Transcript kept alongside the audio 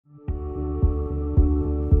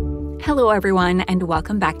Hello everyone, and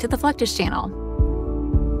welcome back to the Fluctus Channel.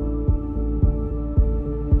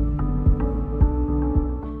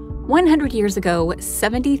 100 years ago,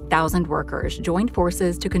 70,000 workers joined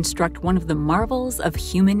forces to construct one of the marvels of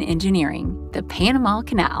human engineering, the Panama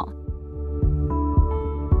Canal.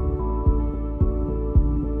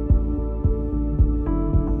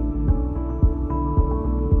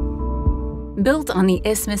 Built on the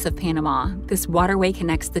Isthmus of Panama, this waterway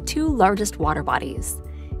connects the two largest water bodies,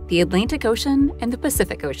 the Atlantic Ocean and the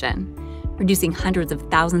Pacific Ocean, reducing hundreds of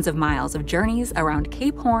thousands of miles of journeys around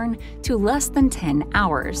Cape Horn to less than 10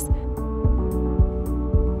 hours.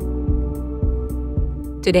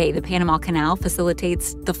 Today, the Panama Canal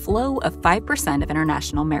facilitates the flow of 5% of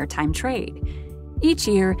international maritime trade. Each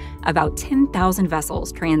year, about 10,000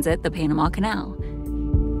 vessels transit the Panama Canal.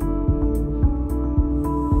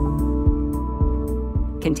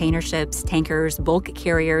 Container ships, tankers, bulk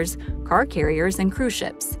carriers, car carriers, and cruise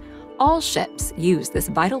ships. All ships use this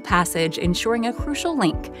vital passage, ensuring a crucial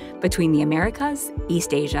link between the Americas,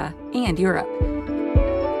 East Asia, and Europe.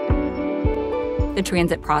 The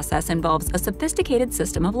transit process involves a sophisticated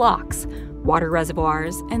system of locks, water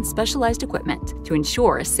reservoirs, and specialized equipment to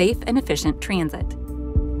ensure a safe and efficient transit.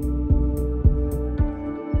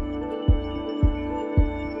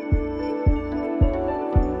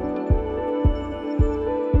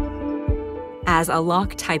 As a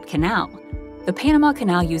lock-type canal, the Panama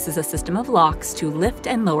Canal uses a system of locks to lift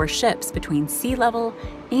and lower ships between sea level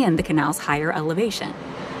and the canal's higher elevation.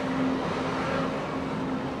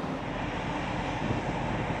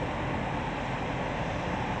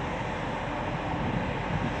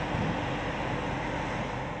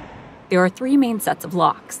 There are three main sets of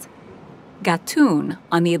locks: Gatun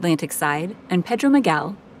on the Atlantic side, and Pedro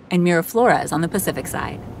Miguel and Miraflores on the Pacific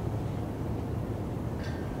side.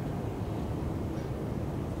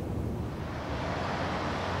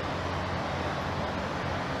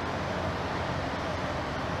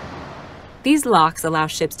 These locks allow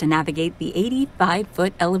ships to navigate the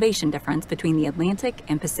 85-foot elevation difference between the Atlantic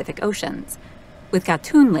and Pacific Oceans, with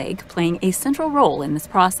Gatun Lake playing a central role in this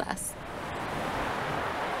process.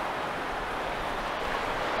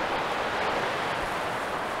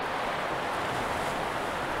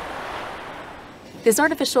 This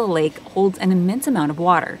artificial lake holds an immense amount of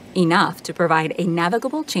water, enough to provide a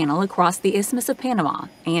navigable channel across the Isthmus of Panama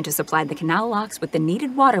and to supply the canal locks with the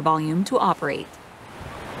needed water volume to operate.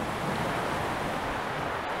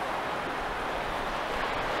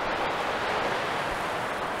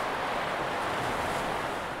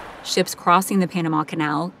 Ships crossing the Panama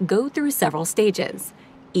Canal go through several stages,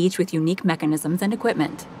 each with unique mechanisms and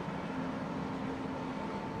equipment.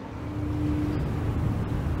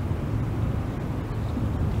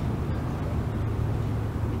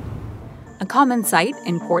 A common sight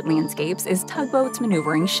in port landscapes is tugboats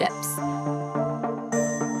maneuvering ships.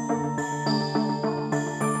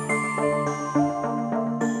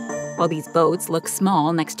 While these boats look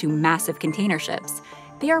small next to massive container ships,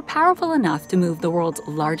 they are powerful enough to move the world's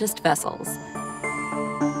largest vessels.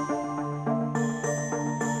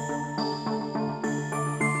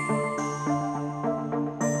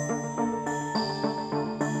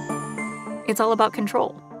 It's all about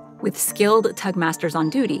control. With skilled tugmasters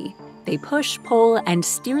on duty, they push, pull, and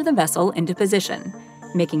steer the vessel into position,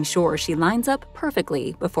 making sure she lines up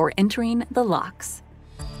perfectly before entering the locks.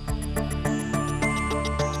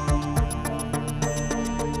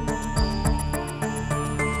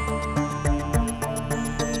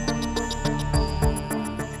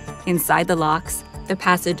 Inside the locks, the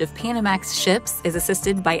passage of Panamax ships is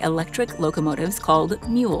assisted by electric locomotives called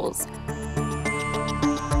mules.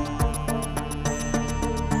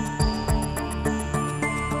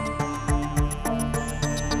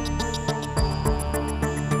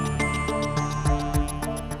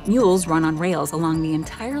 Mules run on rails along the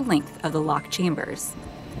entire length of the lock chambers.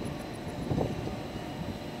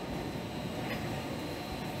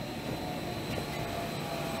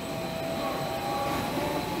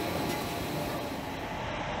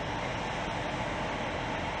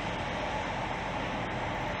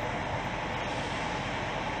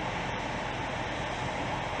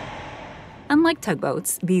 Unlike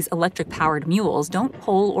tugboats, these electric-powered mules don't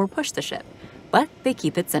pull or push the ship, but they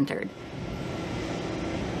keep it centered.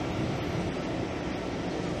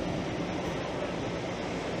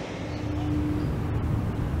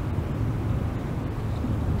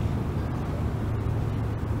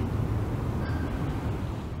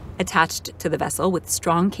 Attached to the vessel with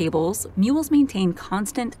strong cables, mules maintain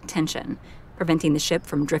constant tension, preventing the ship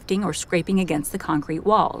from drifting or scraping against the concrete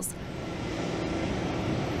walls.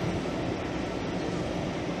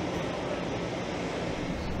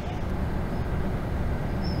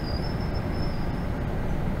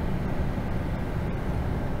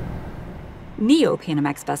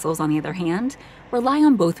 Neo-Panamax vessels, on the other hand, rely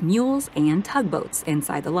on both mules and tugboats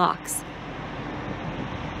inside the locks.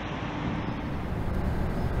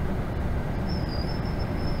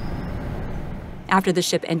 After the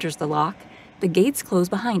ship enters the lock, the gates close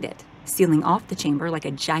behind it, sealing off the chamber like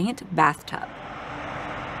a giant bathtub.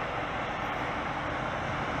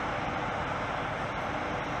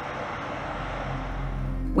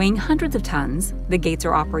 Weighing hundreds of tons, the gates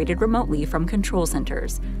are operated remotely from control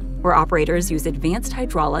centers, where operators use advanced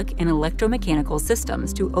hydraulic and electromechanical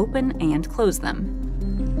systems to open and close them.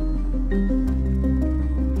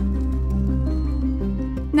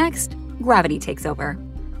 Next, gravity takes over.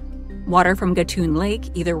 Water from Gatun Lake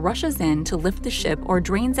either rushes in to lift the ship or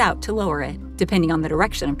drains out to lower it, depending on the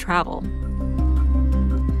direction of travel.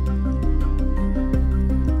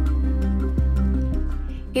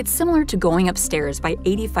 It's similar to going upstairs by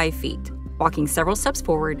 85 feet, walking several steps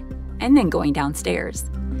forward, and then going downstairs.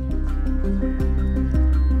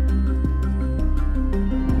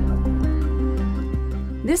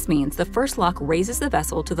 This means the first lock raises the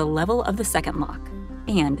vessel to the level of the second lock,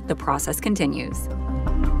 and the process continues.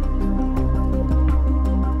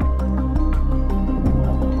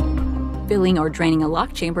 Filling or draining a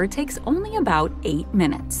lock chamber takes only about 8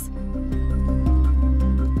 minutes.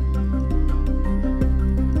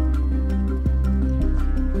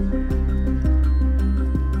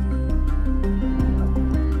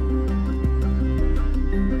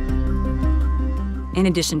 In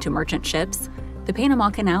addition to merchant ships, the Panama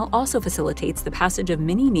Canal also facilitates the passage of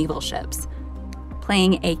many naval ships,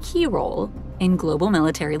 playing a key role in global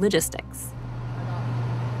military logistics.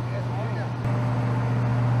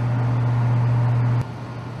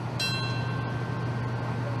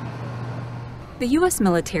 The U.S.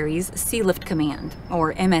 military's Sea Lift Command,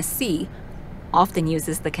 or MSC, often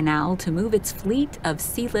uses the canal to move its fleet of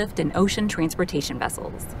sea lift and ocean transportation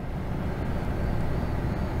vessels.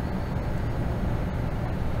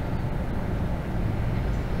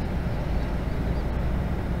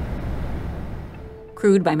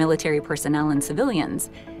 Crewed by military personnel and civilians,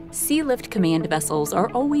 Sea Lift Command vessels are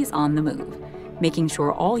always on the move, making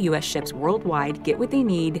sure all U.S. ships worldwide get what they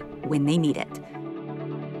need when they need it.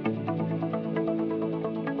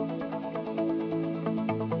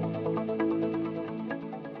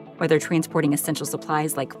 Whether transporting essential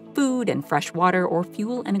supplies like food and fresh water or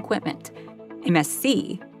fuel and equipment,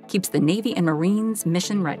 MSC keeps the Navy and Marines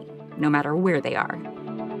mission ready, no matter where they are.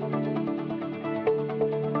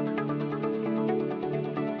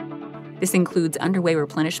 This includes underway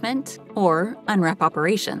replenishment, or unwrap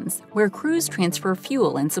operations, where crews transfer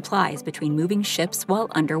fuel and supplies between moving ships while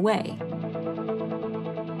underway.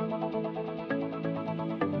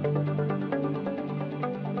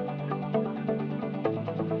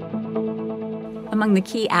 Among the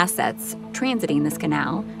key assets transiting this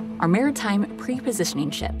canal are maritime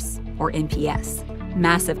pre-positioning ships, or MPS,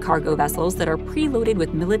 massive cargo vessels that are preloaded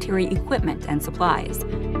with military equipment and supplies.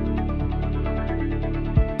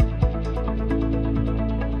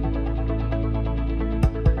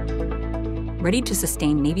 Ready to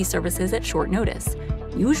sustain Navy services at short notice,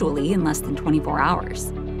 usually in less than 24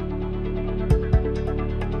 hours.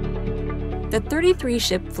 The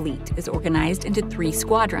 33-ship fleet is organized into 3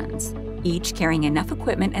 squadrons, each carrying enough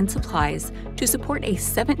equipment and supplies to support a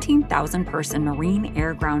 17,000-person Marine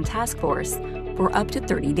Air-Ground Task Force for up to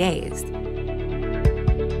 30 days.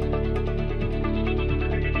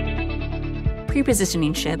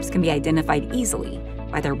 Pre-positioning ships can be identified easily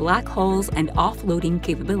by their black hulls and offloading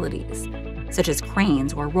capabilities, such as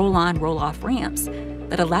cranes or roll-on, roll-off ramps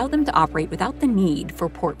that allow them to operate without the need for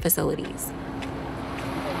port facilities.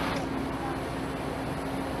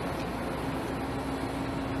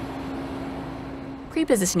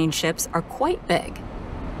 Pre-positioning ships are quite big.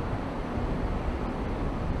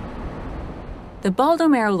 The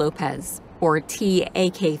Baldomero Lopez, or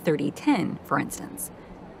TAK-3010, for instance,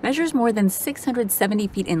 measures more than 670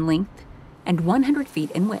 feet in length and 100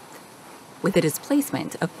 feet in width, with a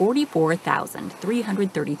displacement of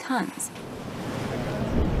 44,330 tons.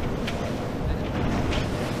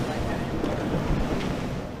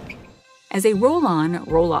 As a roll-on,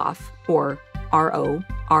 roll-off, or RO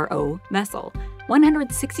vessel,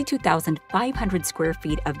 162,500 square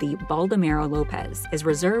feet of the Baldomero Lopez is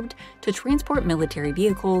reserved to transport military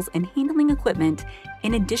vehicles and handling equipment,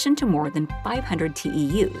 in addition to more than 500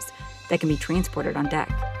 TEUs that can be transported on deck.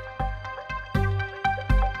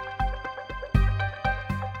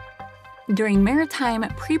 During Maritime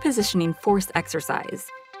Pre-Positioning Force Exercise,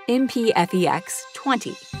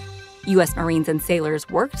 MPFEX-20, U.S. Marines and sailors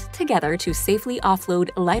worked together to safely offload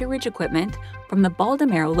lighterage equipment from the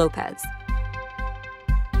Baldomero Lopez.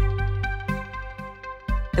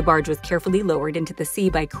 The The barge was carefully lowered into the sea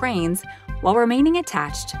by cranes while remaining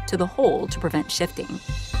attached to the hull to prevent shifting.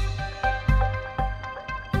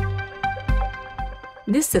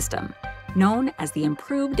 This system, known as the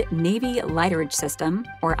Improved Navy Lighterage System,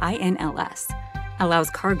 or INLS, allows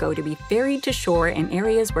cargo to be ferried to shore in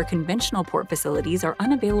areas where conventional port facilities are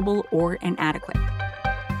unavailable or inadequate.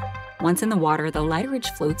 Once in the water, the lighterage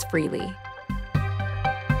floats freely.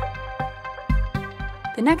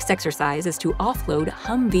 The next exercise is to offload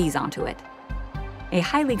Humvees onto it, a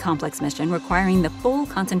highly complex mission requiring the full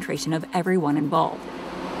concentration of everyone involved.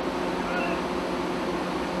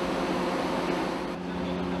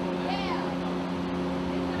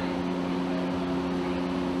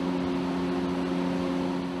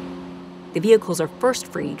 The vehicles are first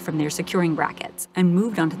freed from their securing brackets and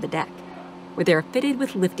moved onto the deck, where they are fitted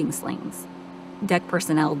with lifting slings. Deck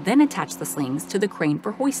personnel then attach the slings to the crane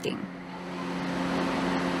for hoisting.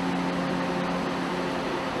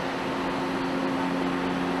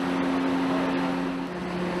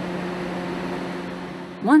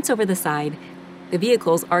 Once over the side, the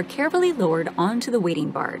vehicles are carefully lowered onto the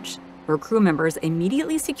waiting barge, where crew members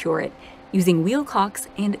immediately secure it using wheel cocks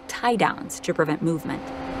and tie-downs to prevent movement.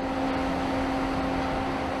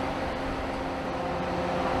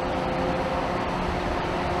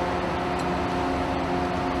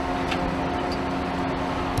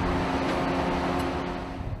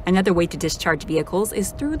 Another way to discharge vehicles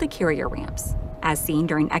is through the carrier ramps, as seen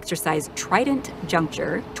during exercise Trident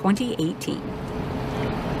Juncture 2018.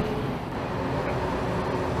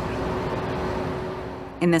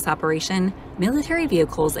 In this operation, military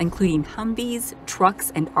vehicles including Humvees,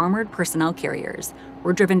 trucks, and armored personnel carriers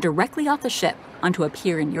were driven directly off the ship onto a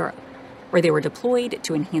pier in Europe, where they were deployed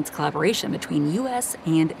to enhance collaboration between U.S.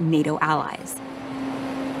 and NATO allies.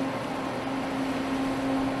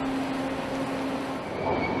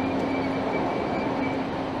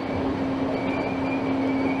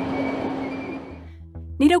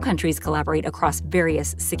 NATO countries collaborate across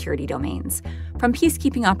various security domains, from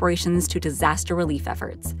peacekeeping operations to disaster relief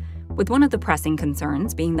efforts, with one of the pressing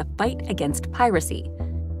concerns being the fight against piracy.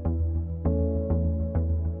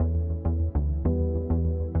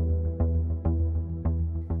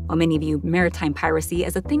 While many view maritime piracy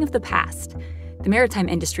as a thing of the past, the maritime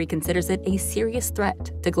industry considers it a serious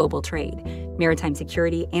threat to global trade, maritime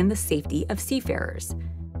security, and the safety of seafarers.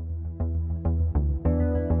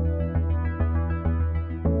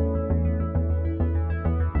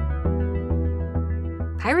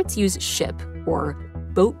 Pirates use ship, or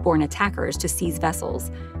boat-borne attackers to seize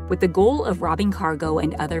vessels, with the goal of robbing cargo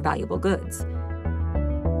and other valuable goods.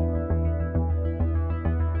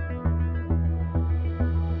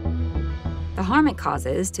 The harm it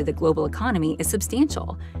causes to the global economy is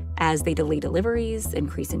substantial, as they delay deliveries,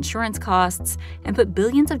 increase insurance costs, and put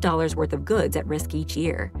billions of dollars worth of goods at risk each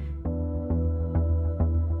year.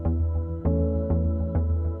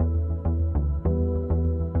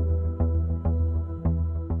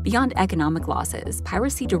 Beyond economic losses,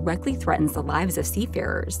 piracy directly threatens the lives of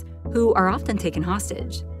seafarers, who are often taken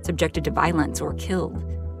hostage, subjected to violence, or killed.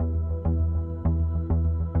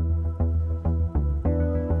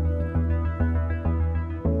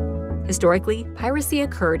 Historically, piracy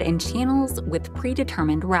occurred in channels with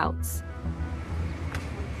predetermined routes.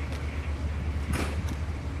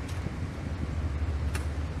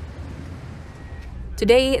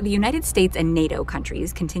 Today, the United States and NATO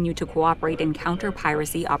countries continue to cooperate in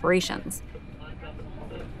counter-piracy operations.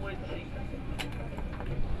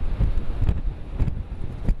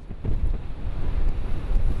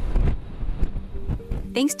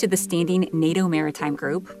 Thanks to the Standing NATO Maritime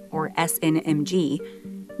Group, or SNMG,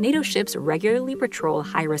 NATO ships regularly patrol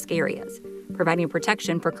high-risk areas, providing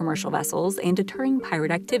protection for commercial vessels and deterring pirate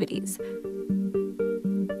activities.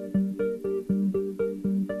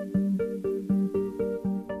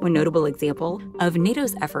 One notable example of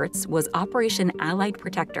NATO's efforts was Operation Allied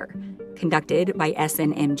Protector, conducted by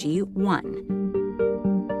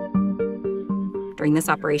SNMG-1. During this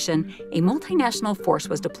operation, a multinational force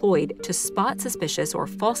was deployed to spot suspicious or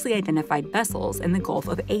falsely identified vessels in the Gulf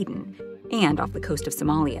of Aden and off the coast of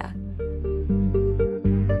Somalia.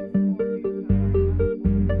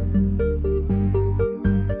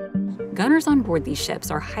 Gunners on board these ships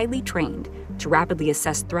are highly trained to rapidly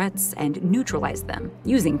assess threats and neutralize them,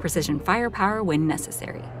 using precision firepower when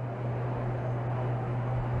necessary.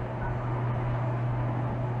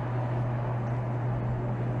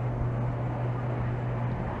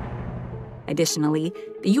 Additionally,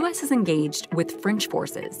 the U.S. is engaged with French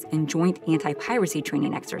forces in joint anti-piracy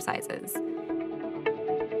training exercises.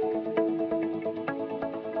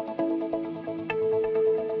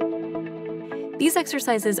 These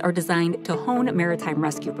exercises are designed to hone maritime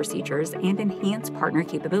rescue procedures and enhance partner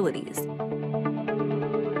capabilities.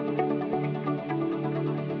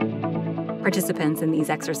 Participants in these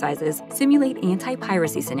exercises simulate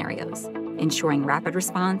anti-piracy scenarios, ensuring rapid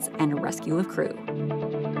response and rescue of crew.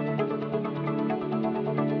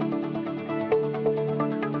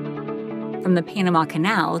 From the Panama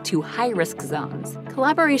Canal to high-risk zones,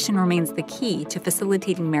 collaboration remains the key to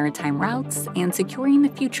facilitating maritime routes and securing the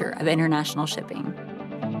future of international shipping.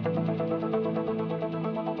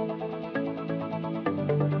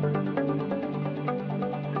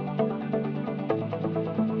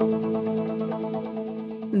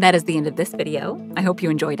 That is the end of this video. I hope you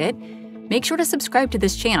enjoyed it. Make sure to subscribe to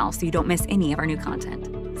this channel so you don't miss any of our new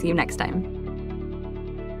content. See you next time.